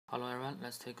Hello everyone,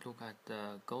 let's take a look at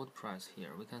the gold price here.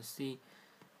 We can see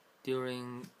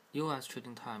during US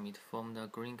trading time it formed a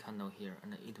green candle here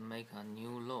and it make a new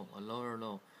low, a lower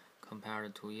low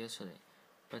compared to yesterday.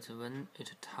 But when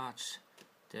it touched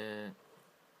the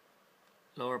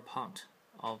lower part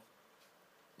of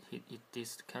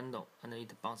this candle and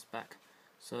it bounced back,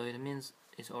 so it means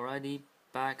it's already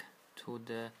back to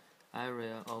the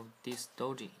area of this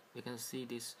doji. We can see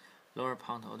this lower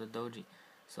part of the doji.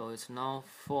 So it's now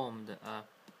formed a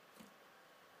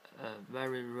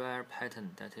very rare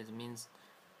pattern. That it means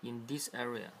in this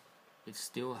area it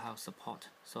still has support.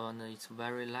 So it's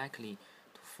very likely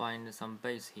to find some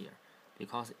base here,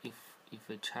 because if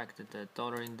we check the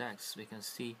dollar index, we can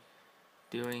see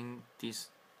during this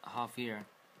half year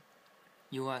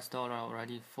US dollar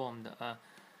already formed a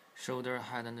shoulder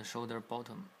head and shoulder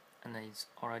bottom, and it's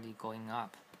already going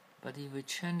up. But if we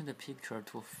change the picture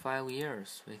to 5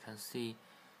 years, we can see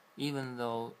even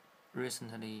though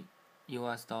recently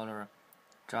US dollar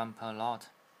jumped a lot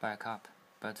back up,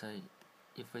 but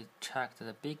if we check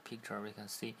the big picture, we can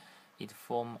see it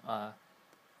formed a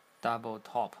double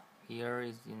top. Here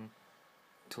is in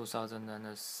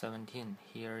 2017,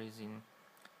 here is in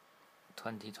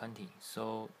 2020.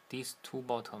 So these two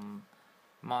bottom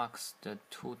marks the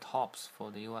two tops for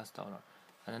the US dollar,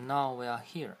 and now we are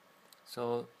here.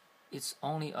 So it's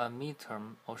only a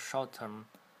midterm or short-term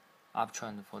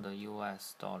uptrend for the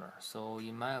US dollar. So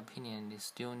in my opinion, it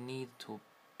still need to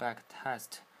back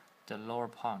test the lower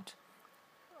part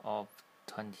of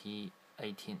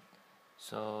 2018.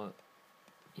 So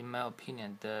in my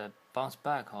opinion, the bounce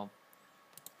back of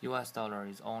US dollar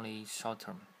is only short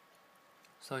term.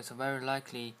 So it's very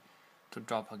likely to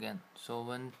drop again. So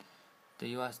when the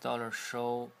US dollar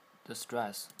show the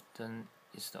stress, then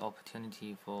it's the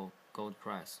opportunity for gold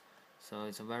price. So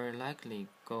it's very likely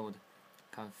gold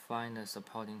can find a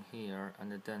supporting here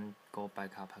and then go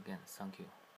back up again. Thank you.